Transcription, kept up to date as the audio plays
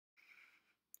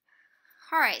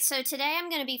Alright, so today I'm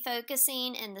going to be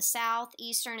focusing in the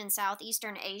Southeastern and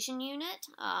Southeastern Asian unit,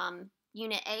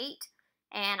 Unit 8,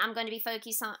 and I'm going to be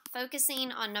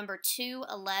focusing on number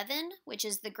 211, which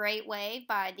is The Great Wave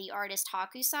by the artist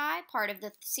Hokusai, part of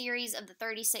the series of the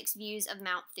 36 Views of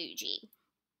Mount Fuji.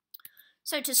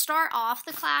 So to start off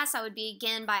the class, I would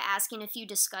begin by asking a few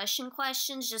discussion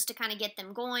questions just to kind of get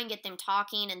them going, get them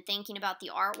talking and thinking about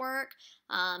the artwork.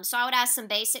 So I would ask some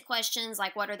basic questions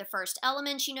like what are the first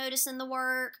elements you notice in the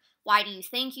work? Why do you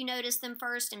think you noticed them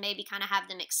first? And maybe kind of have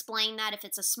them explain that if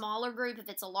it's a smaller group. If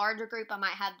it's a larger group, I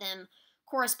might have them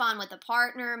correspond with a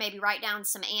partner, maybe write down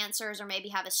some answers, or maybe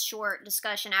have a short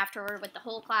discussion afterward with the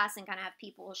whole class and kind of have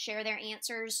people share their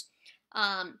answers.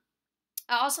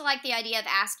 I also like the idea of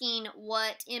asking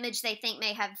what image they think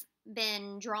may have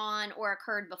been drawn or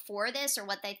occurred before this, or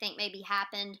what they think maybe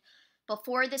happened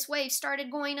before this wave started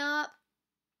going up,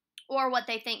 or what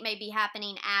they think may be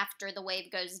happening after the wave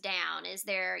goes down. Is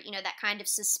there, that kind of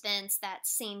suspense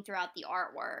that's seen throughout the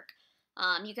artwork?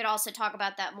 You could also talk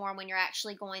about that more when you're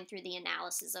actually going through the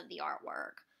analysis of the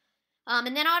artwork.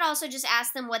 And then I would also just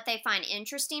ask them what they find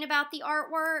interesting about the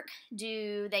artwork.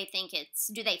 Do they think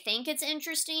it's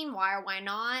interesting? Why or why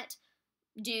not?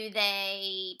 Do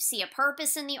they see a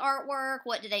purpose in the artwork?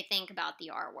 What do they think about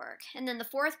the artwork? And then the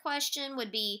fourth question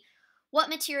would be, what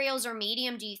materials or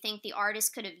medium do you think the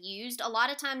artist could have used? A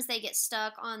lot of times they get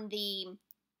stuck on the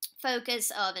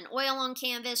focus of an oil on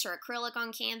canvas or acrylic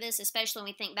on canvas, especially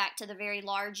when we think back to the very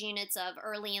large units of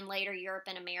early and later Europe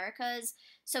and Americas.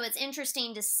 So it's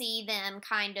interesting to see them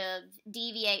kind of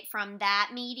deviate from that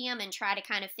medium and try to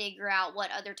kind of figure out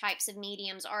what other types of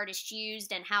mediums artists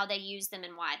used and how they used them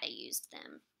and why they used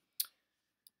them.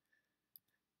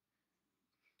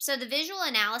 So the visual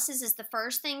analysis is the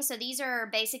first thing. So these are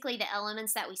basically the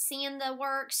elements that we see in the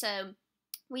work. So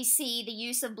we see the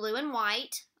use of blue and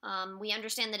white. We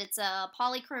understand that it's a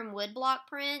polychrome woodblock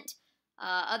print,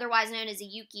 otherwise known as a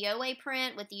ukiyo-e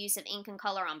print, with the use of ink and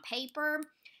color on paper.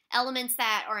 Elements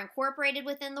that are incorporated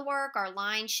within the work are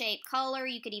line, shape, color.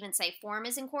 You could even say form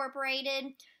is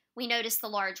incorporated. We notice the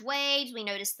large waves. We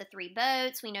notice the three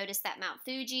boats. We notice that Mount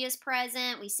Fuji is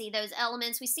present. We see those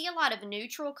elements. We see a lot of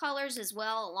neutral colors as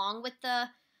well, along with the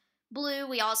blue.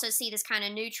 We also see this kind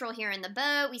of neutral here in the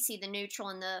boat. We see the neutral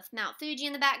in the Mount Fuji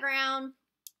in the background.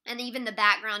 And even the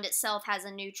background itself has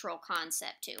a neutral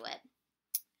concept to it.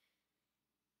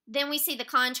 Then we see the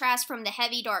contrast from the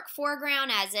heavy dark foreground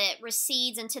as it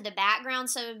recedes into the background.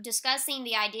 So discussing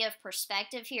the idea of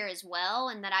perspective here as well,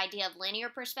 and that idea of linear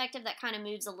perspective that kind of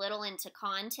moves a little into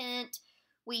content.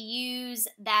 We use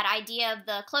that idea of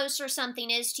the closer something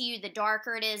is to you, the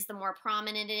darker it is, the more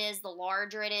prominent it is, the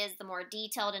larger it is, the more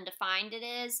detailed and defined it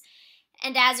is.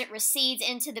 And as it recedes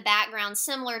into the background,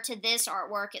 similar to this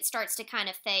artwork, it starts to kind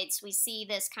of fade. So we see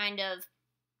this kind of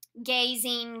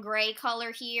gazing gray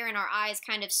color here, and our eyes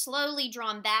kind of slowly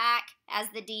drawn back as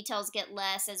the details get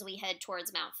less as we head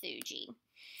towards Mount Fuji.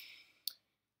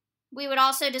 We would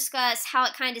also discuss how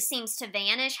it kind of seems to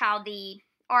vanish, how the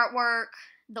artwork,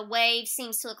 the wave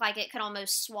seems to look like it could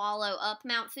almost swallow up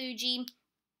Mount Fuji,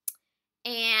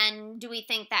 and do we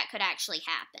think that could actually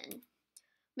happen?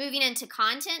 Moving into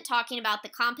content, talking about the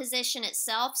composition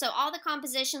itself. So all the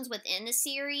compositions within the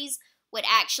series would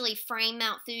actually frame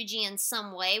Mount Fuji in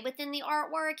some way within the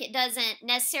artwork. It doesn't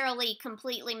necessarily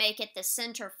completely make it the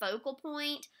center focal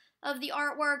point of the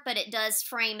artwork, but it does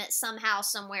frame it somehow,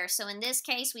 somewhere. So in this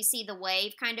case, we see the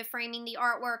wave kind of framing the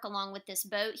artwork along with this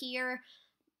boat here.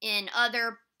 In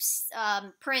other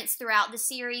prints throughout the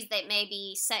series, they may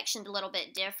be sectioned a little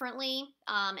bit differently.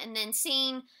 And then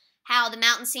seeing how the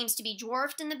mountain seems to be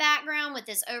dwarfed in the background with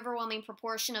this overwhelming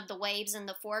proportion of the waves in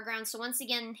the foreground. So once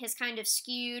again, his kind of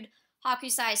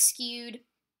Hokusai's skewed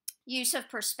use of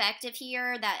perspective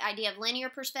here, that idea of linear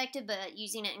perspective, but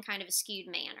using it in kind of a skewed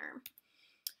manner.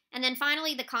 And then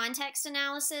finally, the context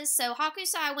analysis. So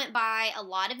Hokusai went by a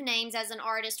lot of names as an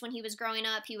artist when he was growing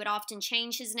up. He would often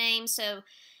change his name. So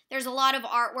there's a lot of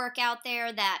artwork out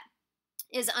there that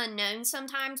is unknown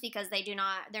sometimes because they're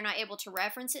not able to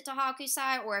reference it to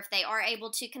Hokusai, or if they are able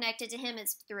to connect it to him,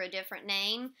 it's through a different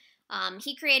name.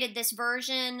 He created this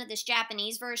version, this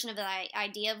Japanese version of the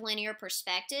idea of linear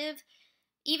perspective.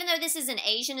 Even though this is an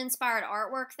Asian-inspired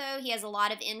artwork, though, he has a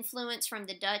lot of influence from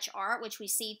the Dutch art, which we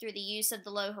see through the use of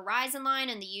the low horizon line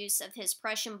and the use of his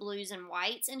Prussian blues and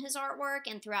whites in his artwork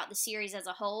and throughout the series as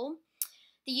a whole.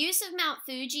 The use of Mount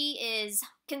Fuji is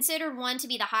considered one to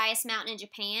be the highest mountain in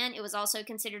Japan. It was also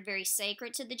considered very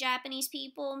sacred to the Japanese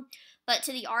people. But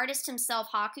to the artist himself,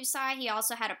 Hokusai, he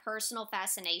also had a personal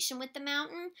fascination with the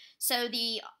mountain. So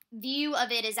the view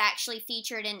of it is actually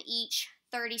featured in each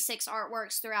 36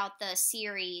 artworks throughout the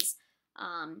series.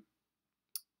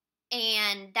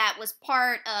 and that was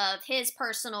part of his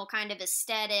personal kind of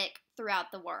aesthetic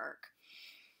throughout the work.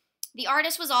 The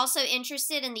artist was also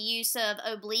interested in the use of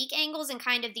oblique angles and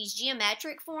kind of these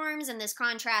geometric forms and this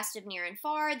contrast of near and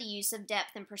far, the use of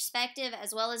depth and perspective,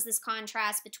 as well as this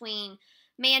contrast between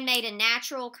man-made and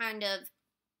natural, kind of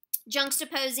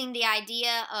juxtaposing the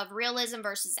idea of realism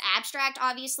versus abstract.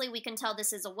 Obviously, we can tell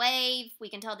this is a wave, we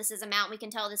can tell this is a mountain, we can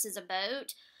tell this is a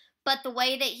boat. But the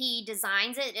way that he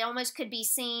designs it, it almost could be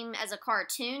seen as a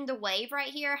cartoon. The wave right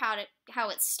here, how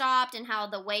it stopped and how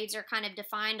the waves are kind of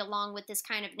defined along with this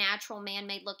kind of natural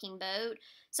man-made looking boat.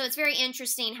 So it's very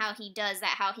interesting how he does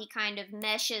that, how he kind of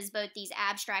meshes both these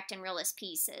abstract and realist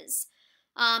pieces.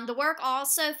 The work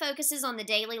also focuses on the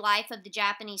daily life of the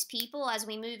Japanese people. As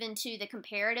we move into the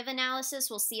comparative analysis,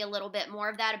 we'll see a little bit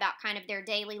more of that about kind of their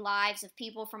daily lives of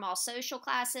people from all social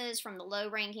classes, from the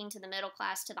low ranking to the middle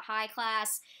class to the high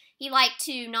class. He liked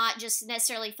to not just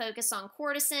necessarily focus on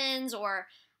courtesans or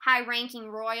high-ranking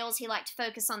royals. He liked to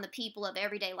focus on the people of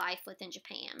everyday life within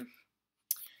Japan.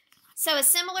 So a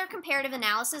similar comparative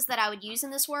analysis that I would use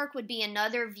in this work would be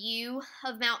another view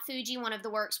of Mount Fuji, one of the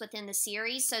works within the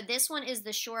series. So this one is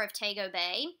the shore of Tago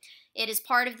Bay. It is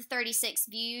part of the 36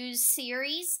 Views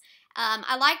series.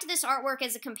 I liked this artwork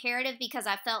as a comparative because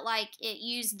I felt like it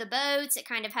used the boats. It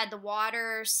kind of had the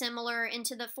water similar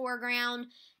into the foreground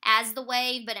as the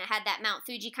wave, but it had that Mount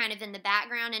Fuji kind of in the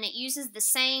background, and it uses the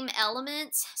same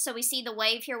elements. So we see the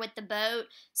wave here with the boat.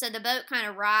 So the boat kind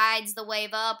of rides the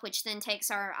wave up, which then takes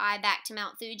our eye back to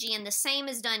Mount Fuji, and the same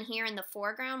is done here in the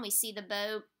foreground. We see the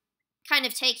boat kind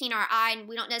of taking our eye, and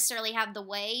we don't necessarily have the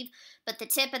wave, but the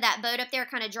tip of that boat up there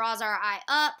kind of draws our eye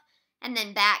up and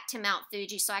then back to Mount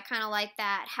Fuji. So I kind of like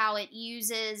that, how it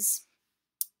uses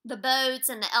the boats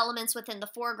and the elements within the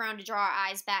foreground to draw our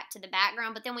eyes back to the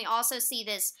background. But then we also see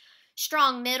this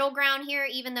strong middle ground here,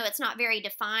 even though it's not very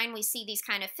defined. We see these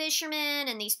kind of fishermen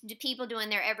and these people doing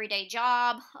their everyday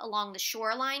job along the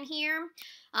shoreline here.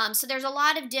 So there's a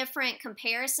lot of different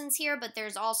comparisons here, but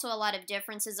there's also a lot of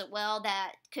differences as well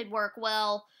that could work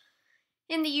well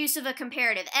in the use of a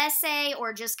comparative essay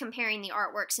or just comparing the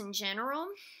artworks in general.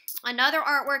 Another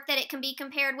artwork that it can be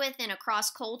compared with in a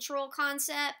cross-cultural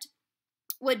concept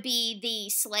would be the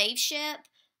Slave Ship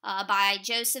by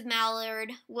Joseph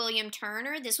Mallard William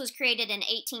Turner. This was created in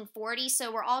 1840,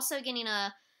 so we're also getting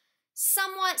a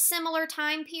somewhat similar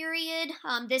time period.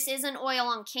 This isn't oil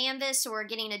on canvas, so we're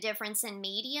getting a difference in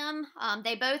medium.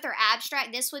 They both are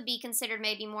abstract. This would be considered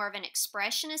maybe more of an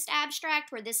expressionist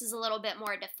abstract, where this is a little bit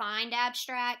more defined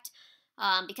abstract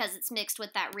because it's mixed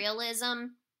with that realism.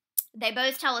 They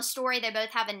both tell a story, they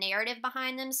both have a narrative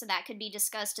behind them, so that could be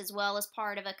discussed as well as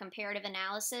part of a comparative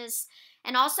analysis.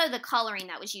 And also the coloring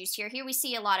that was used here. Here we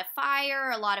see a lot of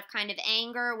fire, a lot of kind of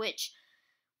anger, which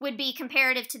would be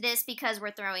comparative to this because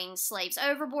we're throwing slaves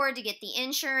overboard to get the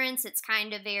insurance. It's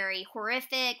kind of very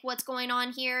horrific what's going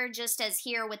on here, just as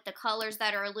here with the colors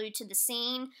that are allude to the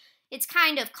scene. It's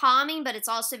kind of calming, but it's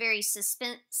also very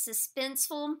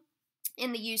suspenseful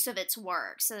in the use of its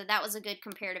work. So that was a good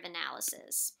comparative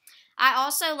analysis. I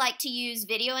also like to use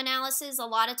video analysis. A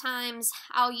lot of times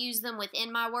I'll use them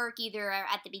within my work, either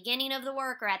at the beginning of the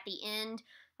work or at the end,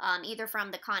 either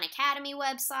from the Khan Academy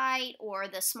website or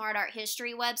the Smart Art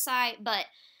History website. But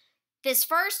this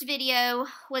first video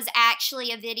was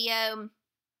actually a video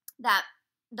that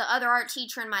the other art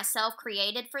teacher and myself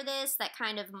created for this that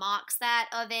kind of mocks that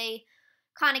of a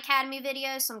Khan Academy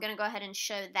video. So I'm going to go ahead and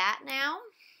show that now.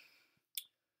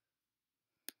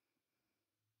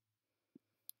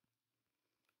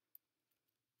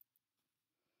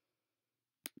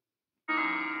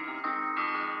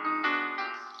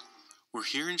 We're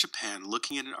here in Japan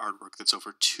looking at an artwork that's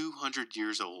over 200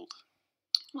 years old.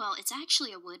 Well, it's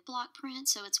actually a woodblock print,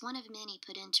 so it's one of many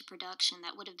put into production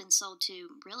that would have been sold to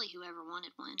really whoever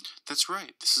wanted one. That's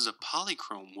right. This is a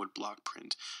polychrome woodblock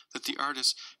print that the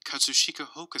artist Katsushika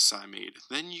Hokusai made,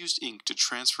 then used ink to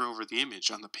transfer over the image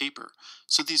on the paper,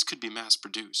 so these could be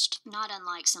mass-produced. Not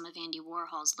unlike some of Andy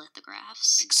Warhol's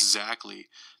lithographs. Exactly.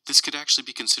 This could actually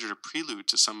be considered a prelude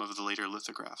to some of the later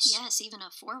lithographs. Yes, even a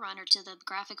forerunner to the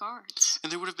graphic arts. And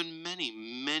there would have been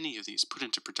many of these put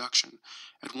into production.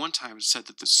 At one time it said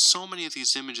that so many of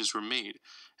these images were made,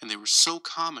 and they were so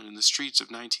common in the streets of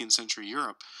 19th century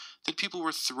Europe, that people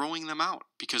were throwing them out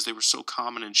because they were so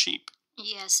common and cheap.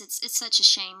 Yes, it's such a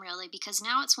shame, really, because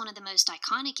now it's one of the most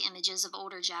iconic images of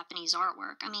older Japanese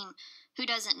artwork. I mean, who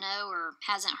doesn't know or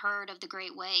hasn't heard of the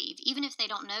Great Wave? Even if they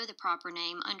don't know the proper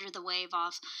name, Under the Wave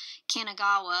off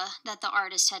Kanagawa, that the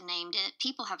artist had named it,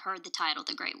 people have heard the title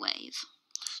The Great Wave.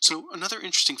 So, another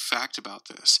interesting fact about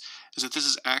this is that this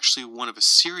is actually one of a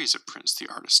series of prints the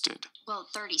artist did. Well,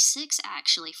 36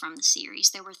 actually from the series.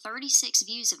 There were 36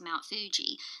 views of Mount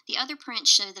Fuji. The other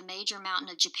prints show the major mountain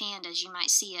of Japan as you might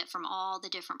see it from all the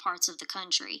different parts of the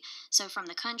country. So, from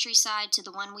the countryside to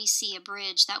the one we see, a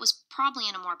bridge, that was probably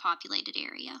in a more populated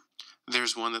area.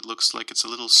 There's one that looks like it's a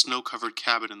little snow covered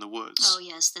cabin in the woods. Oh,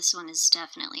 yes, this one is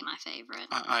definitely my favorite.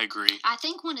 I agree. I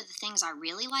think one of the things I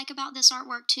really like about this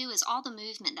artwork too is all the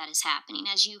movement that is happening.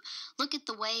 As you look at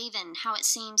the wave and how it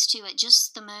seems to, at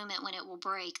just the moment when it will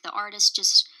break, the artist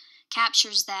just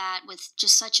captures that with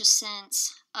just such a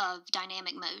sense of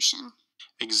dynamic motion.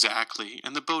 Exactly,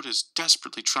 and the boat is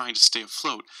desperately trying to stay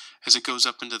afloat as it goes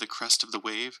up into the crest of the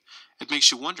wave. It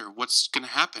makes you wonder what's going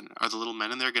to happen. Are the little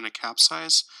men in there going to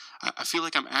capsize? I feel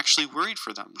like I'm actually worried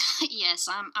for them. Yes,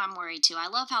 I'm worried too. I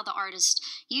love how the artist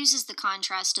uses the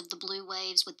contrast of the blue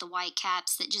waves with the white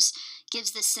caps that just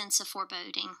gives this sense of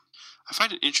foreboding. I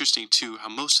find it interesting, too, how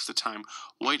most of the time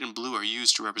white and blue are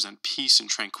used to represent peace and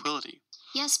tranquility.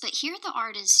 Yes, but here the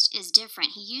artist is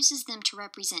different. He uses them to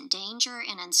represent danger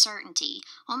and uncertainty,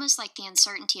 almost like the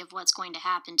uncertainty of what's going to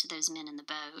happen to those men in the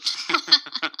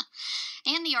boat.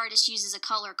 And the artist uses a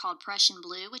color called Prussian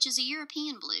blue, which is a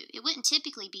European blue. It wouldn't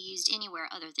typically be used anywhere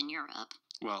other than Europe.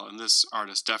 Well, and this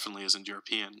artist definitely isn't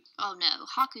European. Oh no,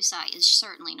 Hokusai is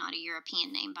certainly not a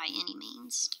European name by any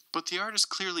means. But the artist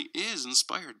clearly is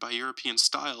inspired by European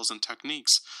styles and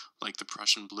techniques, like the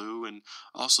Prussian blue and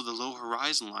also the low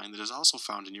horizon line that is also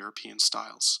found in European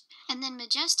styles. And then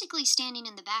majestically standing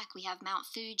in the back, we have Mount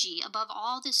Fuji above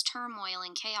all this turmoil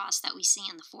and chaos that we see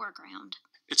in the foreground.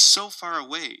 It's so far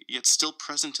away, yet still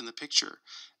present in the picture,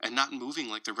 and not moving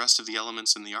like the rest of the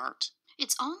elements in the art.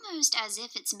 It's almost as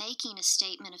if it's making a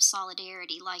statement of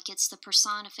solidarity, like it's the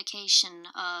personification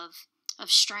of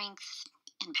strength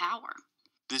and power.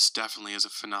 This definitely is a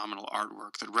phenomenal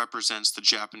artwork that represents the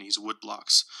Japanese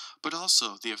woodblocks, but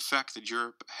also the effect that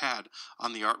Europe had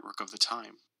on the artwork of the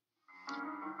time.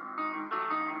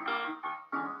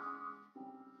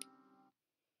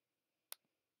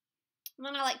 And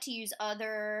then I like to use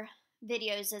other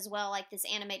videos as well, like this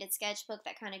animated sketchbook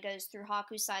that kind of goes through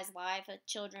Hokusai's life.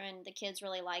 The kids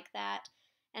really like that.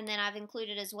 And then I've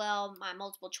included as well my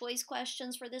multiple choice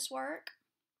questions for this work.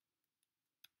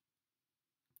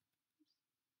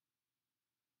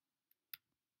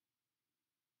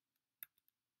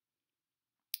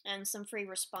 And some free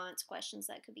response questions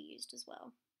that could be used as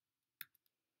well.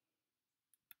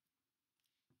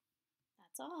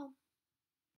 That's all.